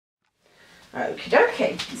Okie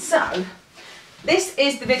dokie. So this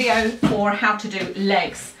is the video for how to do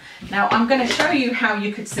legs. Now I'm going to show you how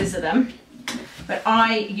you could scissor them, but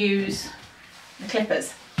I use the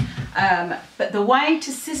clippers. But the way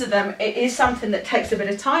to scissor them, it is something that takes a bit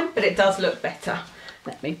of time, but it does look better.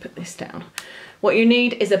 Let me put this down. What you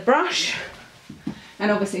need is a brush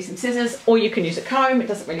and obviously some scissors, or you can use a comb, it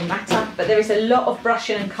doesn't really matter, but there is a lot of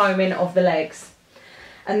brushing and combing of the legs.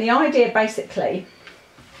 And the idea basically,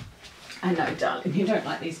 I know darling, you don't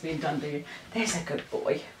like these being done, do you? There's a good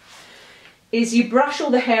boy. Is you brush all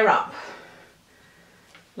the hair up,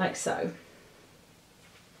 like so.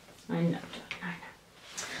 I know, darling, I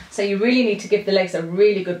know. So you really need to give the legs a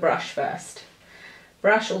really good brush first.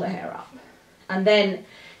 Brush all the hair up. And then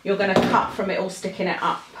you're going to cut from it all, sticking it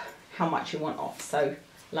up how much you want off, so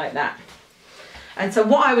like that. And so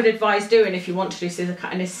what I would advise doing if you want to do scissor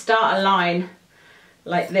cutting is start a line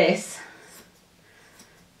like this,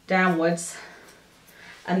 downwards,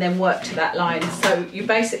 and then work to that line. So you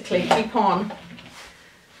basically keep on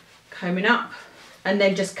combing up and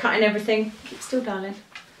then just cutting everything. Keep still, darling.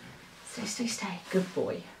 Stay, stay, stay. Good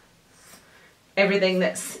boy. Everything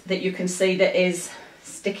that you can see that is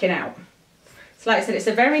sticking out. So like I said, it's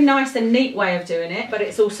a very nice and neat way of doing it, but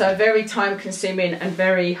it's also a very time consuming and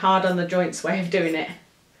very hard on the joints way of doing it.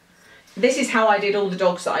 This is how I did all the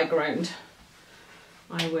dogs that I groomed.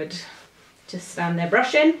 I would just stand there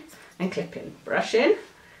brushing and clipping, brushing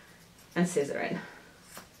and scissoring.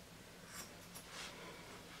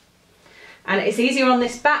 And it's easier on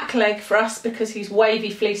this back leg for us because he's wavy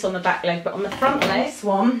fleece on the back leg, but on the front leg, this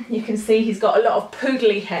one, you can see he's got a lot of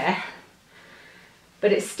poodly hair.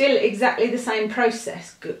 But it's still exactly the same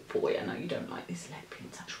process. Good boy. I know you don't like this leg being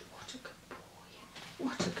touched. What a good boy.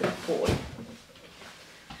 What a good boy.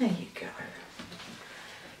 There you go.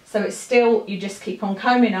 So it's still, you just keep on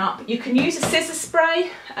combing up. You can use a scissor spray.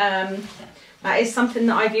 That is something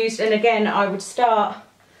that I've used. And again, I would start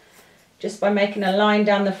just by making a line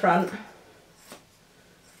down the front.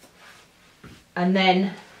 And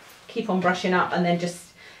then keep on brushing up and then just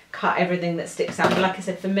cut everything that sticks out. But like I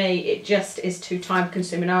said, for me it just is too time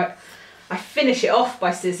consuming. I finish it off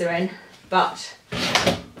by scissoring, but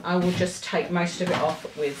I will just take most of it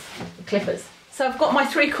off with the clippers. So I've got my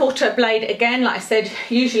 3/4 blade again. Like I said,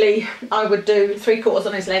 usually I would do 3/4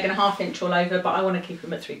 on his leg and a 1/2 inch all over, but I want to keep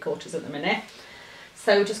him at 3/4 at the minute.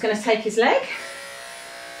 So we're just going to take his leg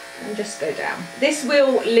and just go down. This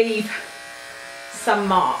will leave some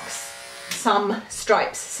marks, some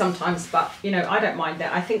stripes sometimes, but you know, I don't mind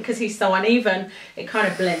that. I think because he's so uneven, it kind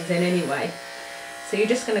of blends in anyway. So you're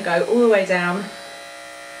just going to go all the way down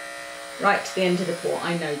right to the end of the paw.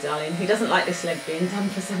 I know, darling, he doesn't like this leg being done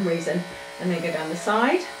for some reason. And then go down the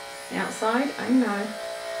side, the outside. I know.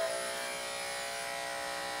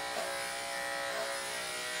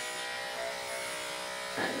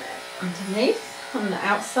 And then underneath on the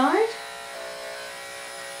outside.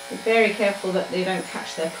 Be very careful that they don't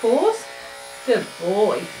catch their paws. Good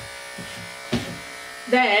boy.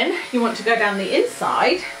 Then you want to go down the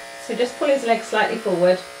inside, so just pull his leg slightly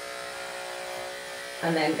forward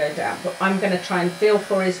and then go down. But I'm going to try and feel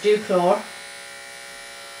for his dew claw.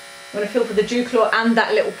 I'm going to feel for the dew claw and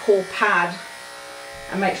that little paw pad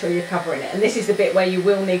and make sure you're covering it. And this is the bit where you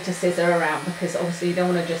will need to scissor around, because obviously you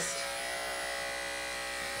don't want to just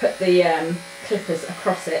put the clippers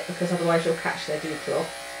across it, because otherwise you'll catch their dew claw.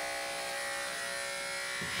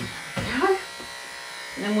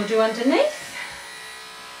 And then we'll do underneath,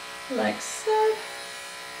 like so.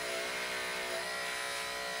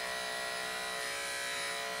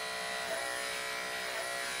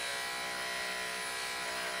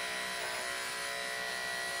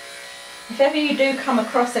 If ever you do come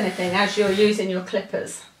across anything as you're using your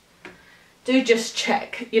clippers, do just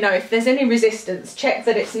check, you know, if there's any resistance, check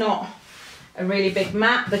that it's not a really big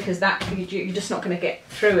mat, because that you're just not going to get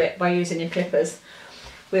through it by using your clippers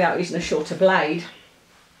without using a shorter blade.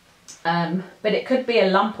 But it could be a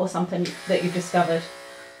lump or something that you've discovered.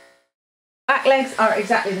 Back legs are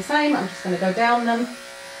exactly the same. I'm just going to go down them.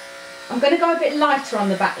 I'm going to go a bit lighter on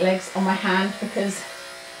the back legs on my hand because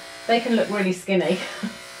they can look really skinny.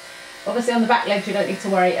 Obviously on the back legs you don't need to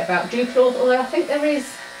worry about dew claws, although I think there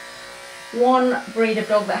is one breed of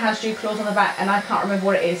dog that has dew claws on the back and I can't remember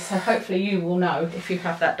what it is, so hopefully you will know if you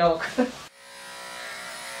have that dog.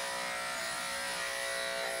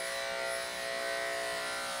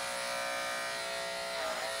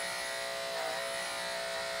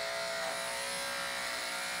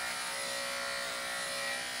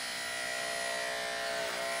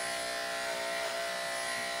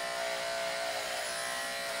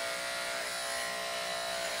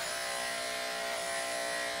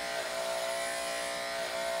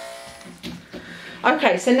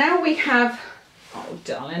 Okay, so now we have, oh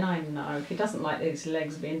darling, I know, he doesn't like these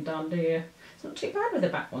legs being done, do you? It's not too bad with the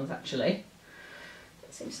back ones actually.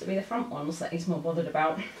 It seems to be the front ones that he's more bothered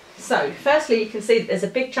about. So, firstly you can see that there's a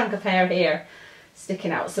big chunk of hair here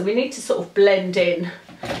sticking out, so we need to sort of blend in,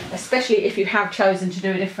 especially if you have chosen to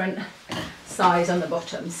do a different size on the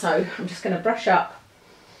bottom. So I'm just going to brush up,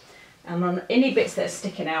 and on any bits that are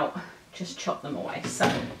sticking out, just chop them away.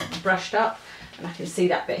 So brushed up, and I can see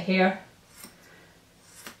that bit here.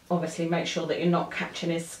 Obviously make sure that you're not catching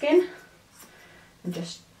his skin, and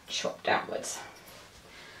just chop downwards.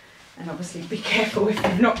 And obviously be careful if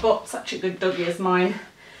you've not got such a good doggy as mine.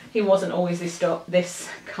 He wasn't always this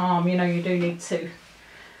calm, you know. You do need to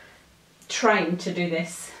train to do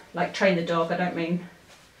this, like train the dog. I don't mean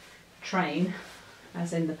train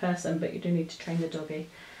as in the person, but you do need to train the doggy.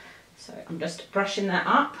 So I'm just brushing that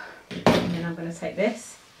up, and then I'm going to take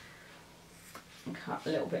this and cut a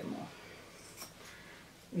little bit more.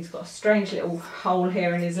 He's got a strange little hole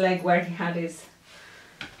here in his leg where he had his,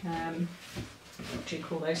 what do you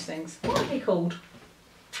call those things? What are they called?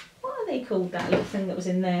 What are they called, that little thing that was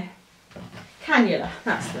in there? Cannula,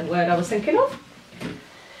 that's the word I was thinking of.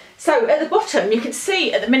 So at the bottom, you can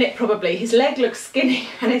see at the minute probably his leg looks skinny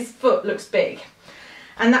and his foot looks big.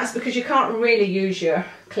 And that's because you can't really use your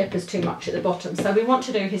clippers too much at the bottom. So we want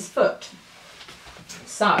to do his foot.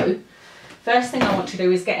 So first thing I want to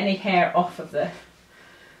do is get any hair off of the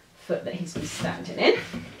foot that he's been standing in,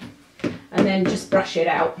 and then just brush it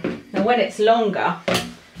out. Now when it's longer,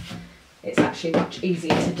 it's actually much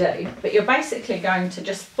easier to do, but you're basically going to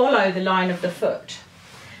just follow the line of the foot.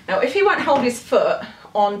 Now if he won't hold his foot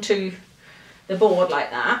onto the board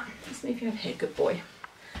like that, let's move you over here, good boy,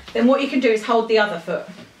 then what you can do is hold the other foot.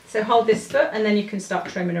 So hold this foot, and then you can start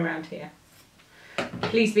trimming around here.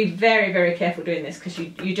 Please be very, very careful doing this, because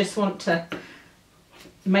you just want to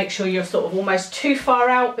make sure you're sort of almost too far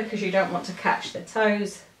out, because you don't want to catch the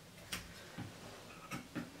toes.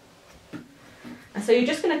 And so you're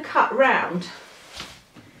just going to cut round.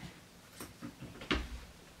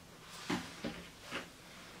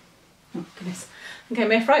 Oh goodness. Okay,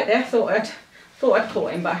 Miff, right there. Thought I'd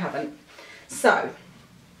caught him, but I haven't. So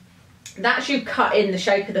that's you cut in the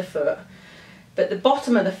shape of the foot, but the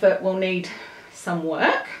bottom of the foot will need some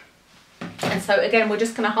work. And so again, we're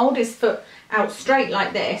just going to hold his foot out straight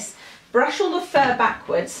like this, brush all the fur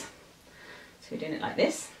backwards. So we're doing it like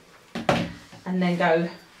this, and then go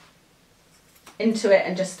into it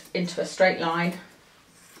and just into a straight line.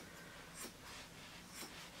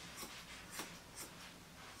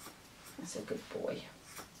 That's a good boy.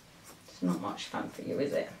 It's not much fun for you,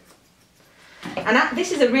 is it? And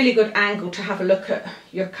this is a really good angle to have a look at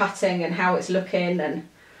your cutting and how it's looking, and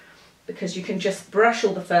because you can just brush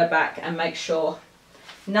all the fur back and make sure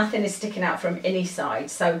nothing is sticking out from any side.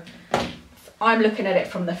 So if I'm looking at it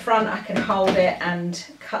from the front, I can hold it and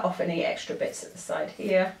cut off any extra bits at the side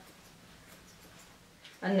here.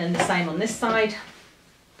 And then the same on this side.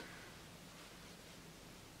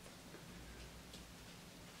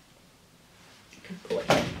 Good boy,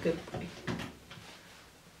 good boy.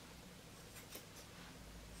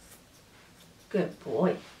 Good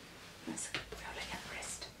boy. That's a good boy. I'll look at the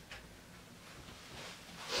wrist.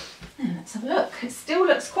 And let's have a look. It still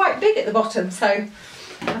looks quite big at the bottom, so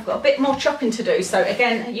I've got a bit more chopping to do. So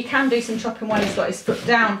again, you can do some chopping while he's got his foot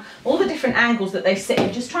down. All the different angles that they sit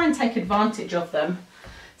in, just try and take advantage of them.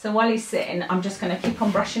 So while he's sitting, I'm just going to keep on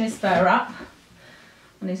brushing his fur up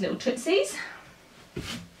on his little tootsies.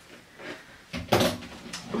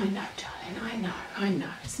 I know, darling, I know.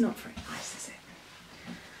 It's not very nice, is it?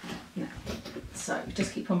 No. So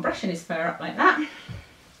just keep on brushing his fur up like that.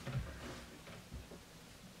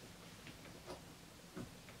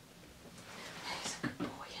 He's a good boy,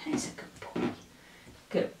 he's a good boy.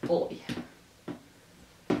 Good boy.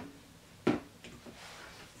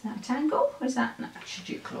 Is that a tangle or is that? No, that's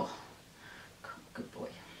your dew claw. Good boy.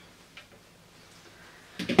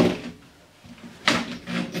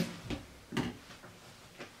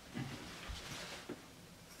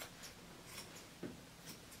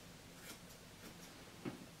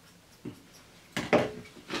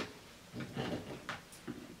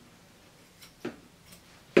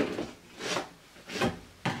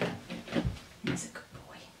 He's a good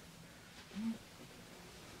boy.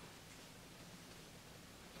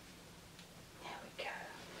 There we go.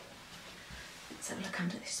 Let's have a look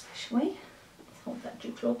under this, shall we? Let's hold that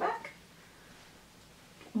dew claw back.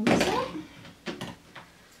 On this side.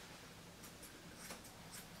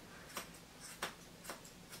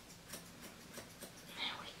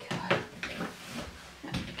 There we go.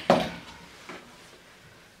 There we go.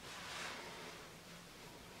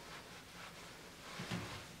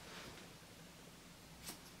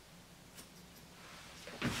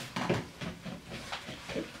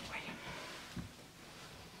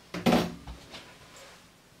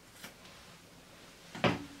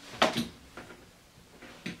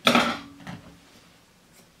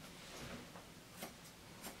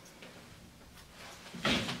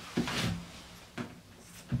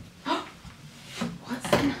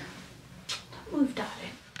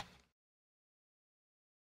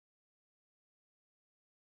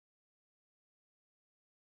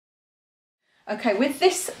 Okay, with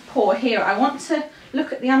this paw here, I want to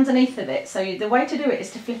look at the underneath of it. So the way to do it is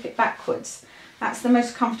to flip it backwards. That's the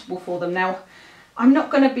most comfortable for them. Now, I'm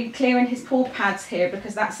not going to be clearing his paw pads here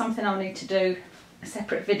because that's something I'll need to do a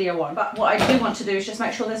separate video on. But what I do want to do is just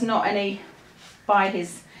make sure there's not any by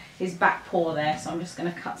his back paw there. So I'm just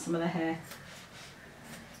going to cut some of the hair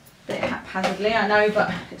a bit haphazardly, I know,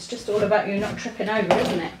 but it's just all about you not tripping over,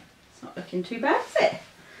 isn't it? It's not looking too bad, is it?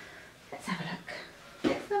 Let's have a look.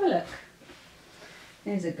 Let's have a look.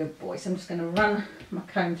 There's a good boy. So I'm just going to run my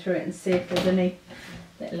comb through it and see if there's any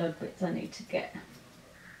little odd bits I need to get.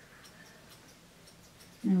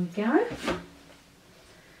 There we go.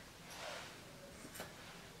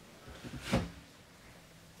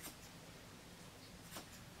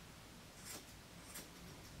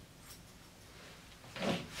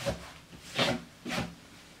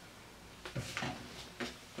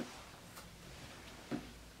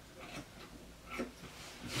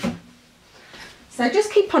 So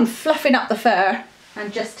just keep on fluffing up the fur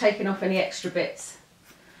and just taking off any extra bits.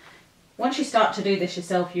 Once you start to do this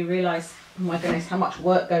yourself, you realise, oh my goodness, how much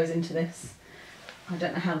work goes into this. I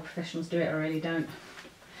don't know how the professionals do it, I really don't.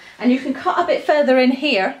 And you can cut a bit further in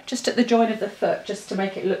here, just at the joint of the foot, just to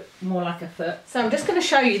make it look more like a foot. So I'm just going to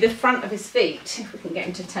show you the front of his feet, if we can get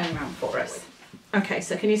him to turn around for us. Okay,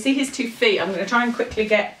 so can you see his 2 feet? I'm going to try and quickly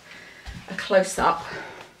get a close-up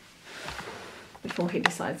before he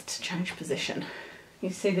decides to change position. You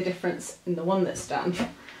see the difference in the one that's done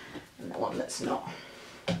and the one that's not.